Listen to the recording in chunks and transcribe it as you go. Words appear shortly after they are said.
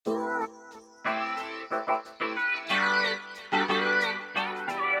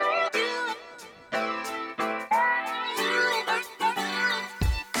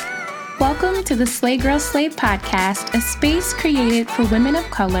Welcome to the Slay Girl Slay podcast, a space created for women of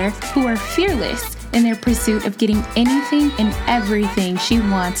color who are fearless in their pursuit of getting anything and everything she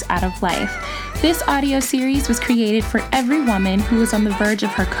wants out of life. This audio series was created for every woman who is on the verge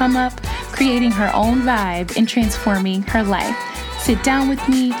of her come up, creating her own vibe, and transforming her life. Sit down with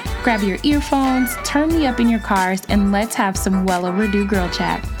me, grab your earphones, turn me up in your cars, and let's have some well overdue girl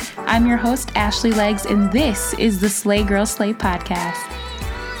chat. I'm your host, Ashley Legs, and this is the Slay Girl Slay podcast.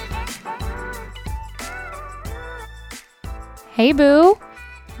 Hey, boo.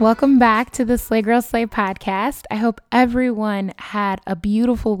 Welcome back to the Slay Girl Slay podcast. I hope everyone had a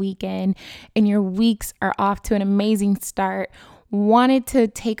beautiful weekend and your weeks are off to an amazing start. Wanted to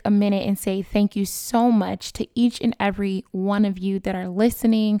take a minute and say thank you so much to each and every one of you that are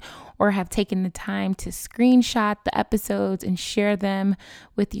listening or have taken the time to screenshot the episodes and share them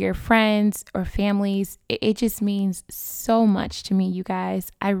with your friends or families. It just means so much to me, you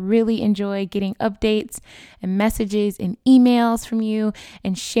guys. I really enjoy getting updates and messages and emails from you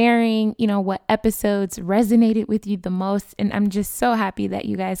and sharing, what episodes resonated with you the most. And I'm just so happy that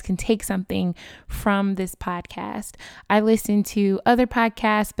you guys can take something from this podcast. I listen to other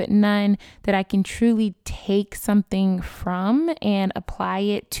podcasts, but none that I can truly take something from and apply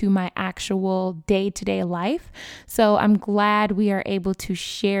it to my actual day-to-day life. So I'm glad we are able to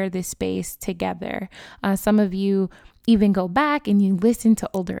share this space together. Some of you even go back and you listen to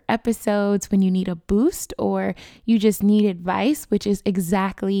older episodes when you need a boost or you just need advice, which is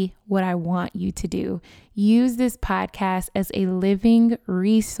exactly what I want you to do. Use this podcast as a living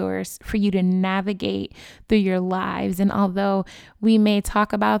resource for you to navigate through your lives. And although we may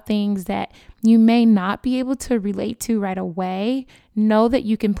talk about things that you may not be able to relate to right away, know that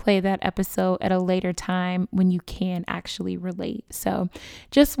you can play that episode at a later time when you can actually relate. So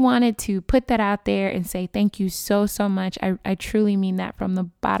just wanted to put that out there and say thank you so much. I truly mean that from the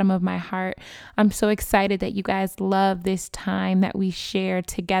bottom of my heart. I'm so excited that you guys love this time that we share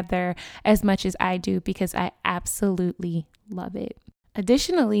together as much as I do, because I absolutely love it.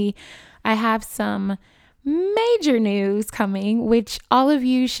 Additionally, I have some major news coming, which all of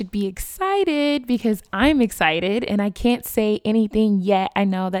you should be excited because I'm excited and I can't say anything yet. I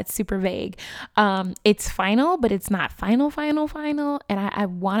know that's super vague. It's final, but it's not final. And I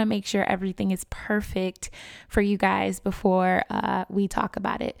want to make sure everything is perfect for you guys before we talk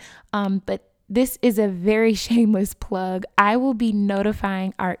about it. But this is a very shameless plug. I will be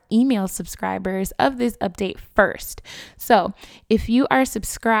notifying our email subscribers of this update first. So if you are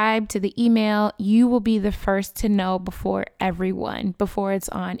subscribed to the email, you will be the first to know before everyone. Before it's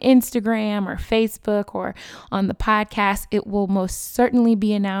on Instagram or Facebook or on the podcast, it will most certainly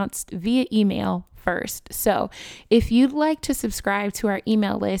be announced via email first. So if you'd like to subscribe to our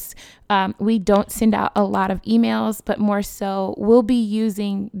email list, we don't send out a lot of emails, but more so we'll be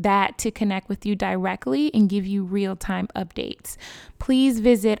using that to connect with you directly and give you real-time updates. Please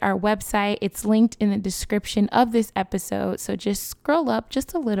visit our website. It's linked in the description of this episode. So just scroll up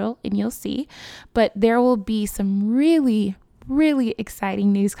just a little and you'll see, but there will be some really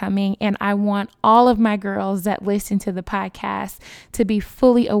exciting news coming, and I want all of my girls that listen to the podcast to be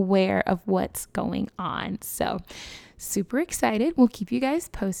fully aware of what's going on. So super excited. We'll keep you guys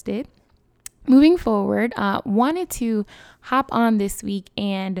posted. Moving forward, wanted to hop on this week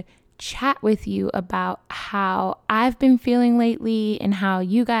and chat with you about how I've been feeling lately and how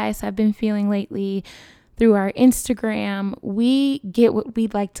you guys have been feeling lately. Through our Instagram, we get what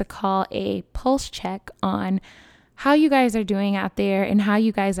we'd like to call a pulse check on how you guys are doing out there and how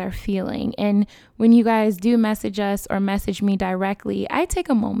you guys are feeling. And when you guys do message us or message me directly, I take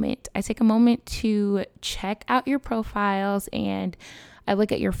a moment. To check out your profiles, and I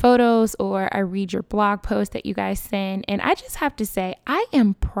look at your photos or I read your blog post that you guys send. And I just have to say, I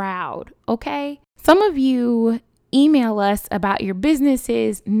am proud, okay? Some of you email us about your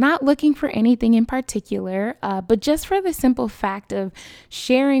businesses, not looking for anything in particular, but just for the simple fact of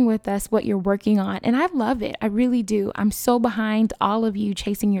sharing with us what you're working on. And I love it. I really do. I'm so behind all of you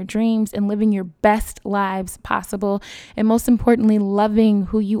chasing your dreams and living your best lives possible. And most importantly, loving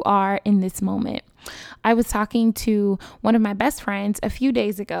who you are in this moment. I was talking to one of my best friends a few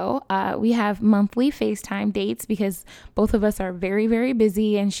days ago. We have monthly FaceTime dates because both of us are very, very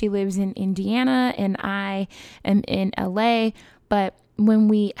busy, and she lives in Indiana and I am in LA. But when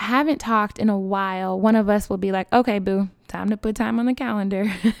we haven't talked in a while, one of us will be like, okay, boo, time to put time on the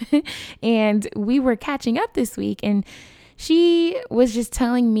calendar. And we were catching up this week, and she was just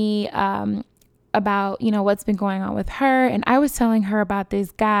telling me about, what's been going on with her. And I was telling her about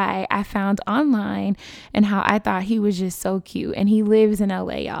this guy I found online and how I thought he was just so cute. And he lives in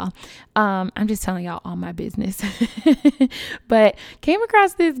LA, y'all. I'm just telling y'all all my business. But came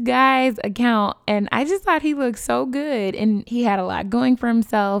across this guy's account and I just thought he looked so good and he had a lot going for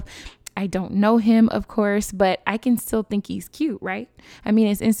himself. I don't know him, of course, but I can still think he's cute, right? I mean,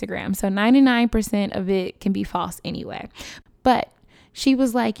 it's Instagram, so 99% of it can be false anyway. But she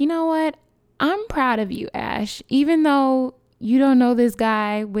was like, you know what? I'm proud of you, Ash, even though you don't know this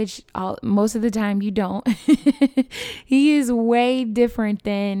guy, which most of the time you don't. He is way different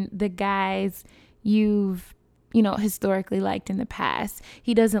than the guys you've historically liked in the past.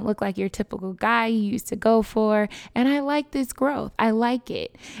 He doesn't look like your typical guy you used to go for. And I like this growth. I like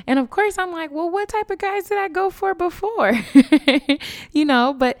it. And of course, I'm like, well, what type of guys did I go for before?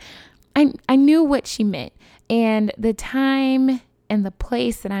 But I knew what she meant. And the time and the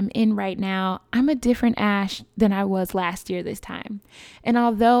place that I'm in right now, I'm a different Ash than I was last year this time. And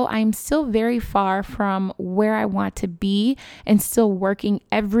although I'm still very far from where I want to be and still working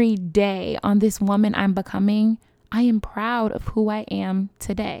every day on this woman I'm becoming, I am proud of who I am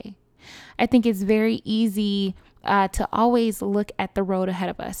today. I think it's very easy to always look at the road ahead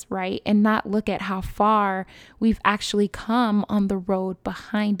of us, right? And not look at how far we've actually come on the road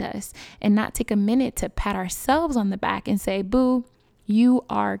behind us and not take a minute to pat ourselves on the back and say, boo, you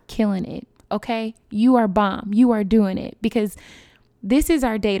are killing it, okay? You are bomb. You are doing it, because this is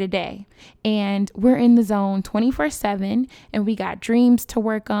our day to day and we're in the zone 24/7 and we got dreams to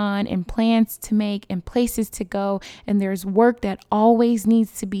work on and plans to make and places to go. And there's work that always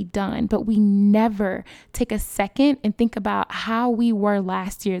needs to be done, but we never take a second and think about how we were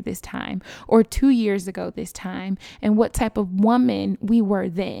last year this time or 2 years ago this time and what type of woman we were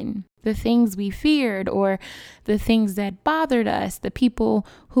then. The things we feared or the things that bothered us, the people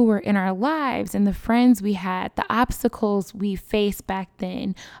who were in our lives and the friends we had, the obstacles we faced back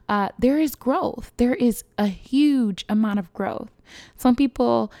then. There is growth. There is a huge amount of growth. Some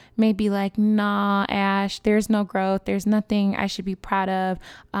people may be like, nah, Ash, there's no growth. There's nothing I should be proud of.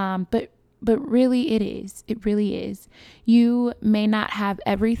 But really it is. It really is. You may not have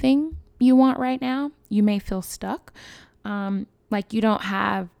everything you want right now. You may feel stuck. Like you don't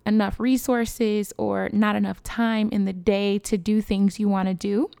have enough resources or not enough time in the day to do things you want to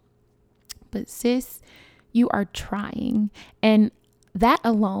do. But sis, you are trying. And that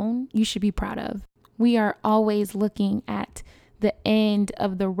alone, you should be proud of. We are always looking at the end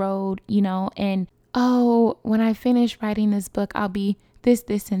of the road, and, oh, when I finish writing this book, I'll be this,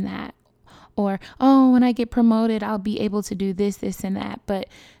 and that. Or, oh, when I get promoted, I'll be able to do this, and that. But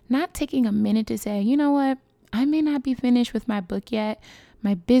not taking a minute to say, you know what? I may not be finished with my book yet.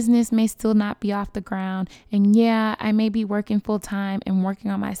 My business may still not be off the ground. And yeah, I may be working full time and working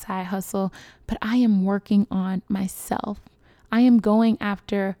on my side hustle, but I am working on myself. I am going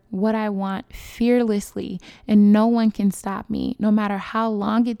after what I want fearlessly, and no one can stop me. No matter how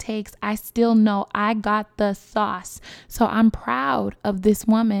long it takes, I still know I got the sauce. So I'm proud of this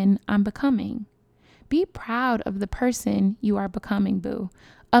woman I'm becoming. Be proud of the person you are becoming, boo.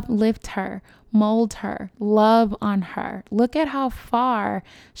 Uplift her, mold her, love on her. Look at how far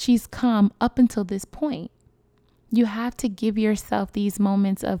she's come up until this point. You have to give yourself these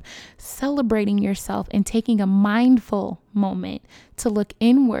moments of celebrating yourself and taking a mindful moment to look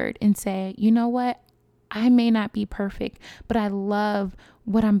inward and say, you know what? I may not be perfect, but I love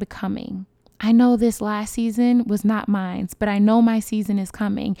what I'm becoming. I know this last season was not mine, but I know my season is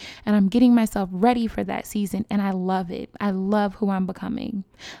coming and I'm getting myself ready for that season and I love it. I love who I'm becoming.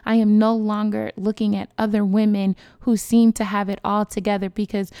 I am no longer looking at other women who seem to have it all together,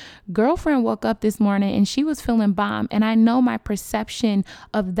 because girlfriend woke up this morning and she was feeling bomb. And I know my perception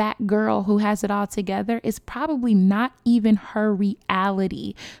of that girl who has it all together is probably not even her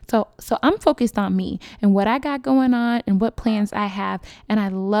reality. So I'm focused on me and what I got going on and what plans I have. And I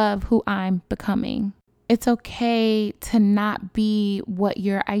love who I'm becoming. It's okay to not be what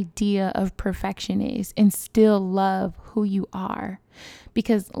your idea of perfection is and still love who you are.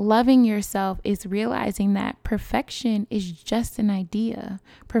 Because loving yourself is realizing that perfection is just an idea.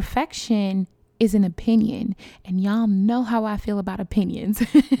 Perfection is an opinion. And y'all know how I feel about opinions.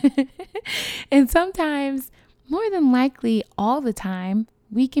 And sometimes, more than likely all the time,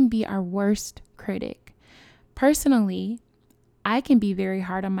 we can be our worst critic. Personally, I can be very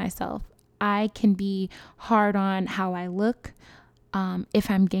hard on myself. I can be hard on how I look,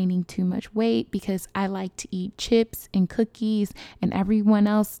 if I'm gaining too much weight, because I like to eat chips and cookies and everyone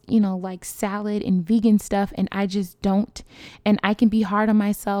else, likes salad and vegan stuff, and I just don't. And I can be hard on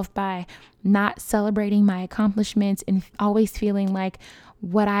myself by not celebrating my accomplishments and always feeling like,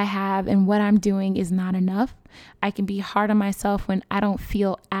 what I have and what I'm doing is not enough. I can be hard on myself when I don't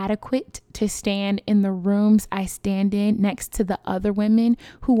feel adequate to stand in the rooms I stand in next to the other women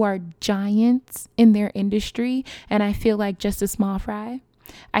who are giants in their industry, and I feel like just a small fry.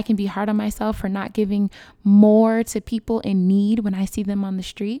 I can be hard on myself for not giving more to people in need when I see them on the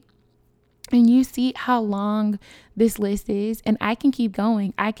street. And you see how long this list is, and I can keep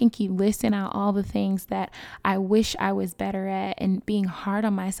going. I can keep listing out all the things that I wish I was better at and being hard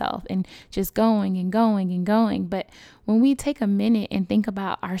on myself and just going and going and going. But when we take a minute and think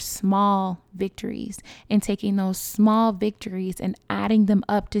about our small victories and taking those small victories and adding them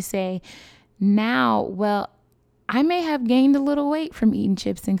up to say, now, well, I may have gained a little weight from eating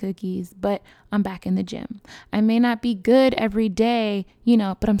chips and cookies, but I'm back in the gym. I may not be good every day,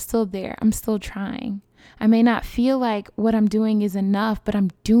 but I'm still there. I'm still trying. I may not feel like what I'm doing is enough, but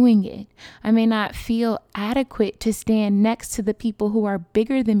I'm doing it. I may not feel adequate to stand next to the people who are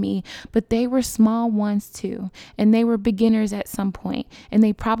bigger than me, but they were small ones too. And they were beginners at some point, and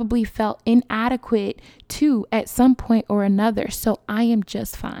they probably felt inadequate too at some point or another. So I am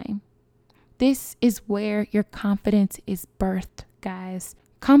just fine. This is where your confidence is birthed, guys.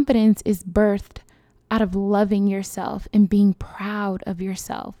 Confidence is birthed out of loving yourself and being proud of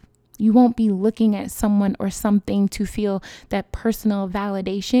yourself. You won't be looking at someone or something to feel that personal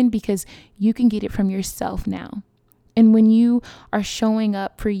validation because you can get it from yourself now. And when you are showing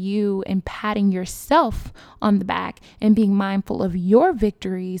up for you and patting yourself on the back and being mindful of your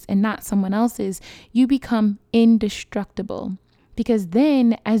victories and not someone else's, you become indestructible. Because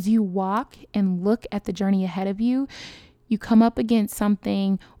then as you walk and look at the journey ahead of you, you come up against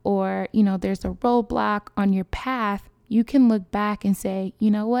something or, there's a roadblock on your path, you can look back and say,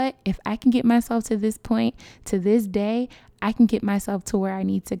 you know what? If I can get myself to this point, to this day, I can get myself to where I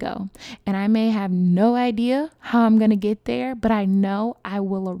need to go. And I may have no idea how I'm going to get there, but I know I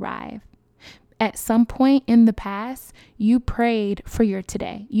will arrive. At some point in the past, you prayed for your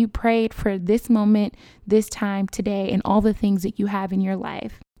today. You prayed for this moment, this time, today, and all the things that you have in your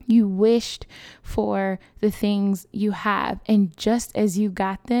life. You wished for the things you have. And just as you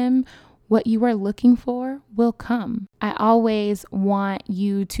got them, what you are looking for will come. I always want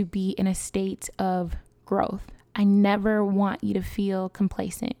you to be in a state of growth. I never want you to feel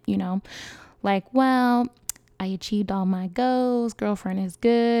complacent, like, well, I achieved all my goals. Girlfriend is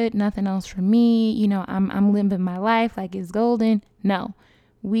good. Nothing else for me. I'm living my life like it's golden. No,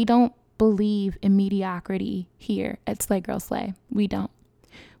 we don't believe in mediocrity here at Slay Girl Slay. We don't.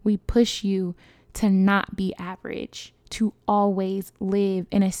 We push you to not be average, to always live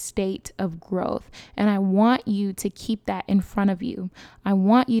in a state of growth. And I want you to keep that in front of you. I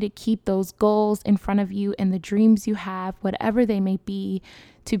want you to keep those goals in front of you and the dreams you have, whatever they may be,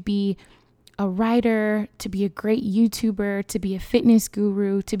 to be a writer, to be a great YouTuber, to be a fitness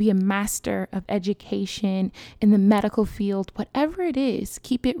guru, to be a master of education in the medical field, whatever it is,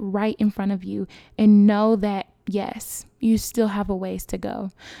 keep it right in front of you and know that, yes, you still have a ways to go.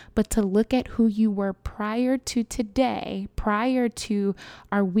 But to look at who you were prior to today, prior to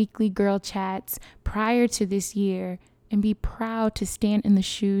our weekly girl chats, prior to this year, and be proud to stand in the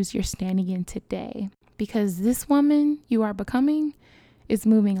shoes you're standing in today. Because this woman you are becoming is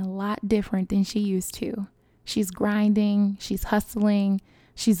moving a lot different than she used to. She's grinding, she's hustling,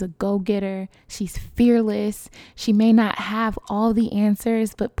 she's a go-getter, she's fearless. She may not have all the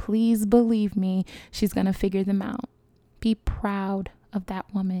answers, but please believe me, she's gonna figure them out. Be proud of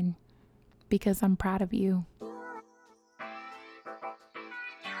that woman because I'm proud of you.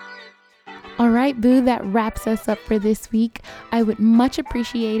 All right, boo, that wraps us up for this week. I would much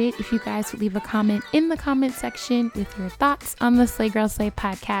appreciate it if you guys would leave a comment in the comment section with your thoughts on the Slay Girl Slay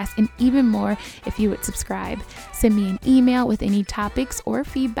podcast, and even more if you would subscribe. Send me an email with any topics or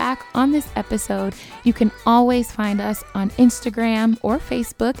feedback on this episode. You can always find us on Instagram or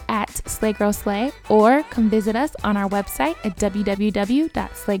Facebook at Slay Girl Slay, or come visit us on our website at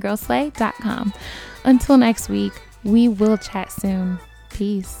www.slaygirlslay.com. Until next week, we will chat soon.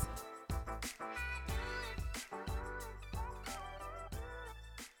 Peace.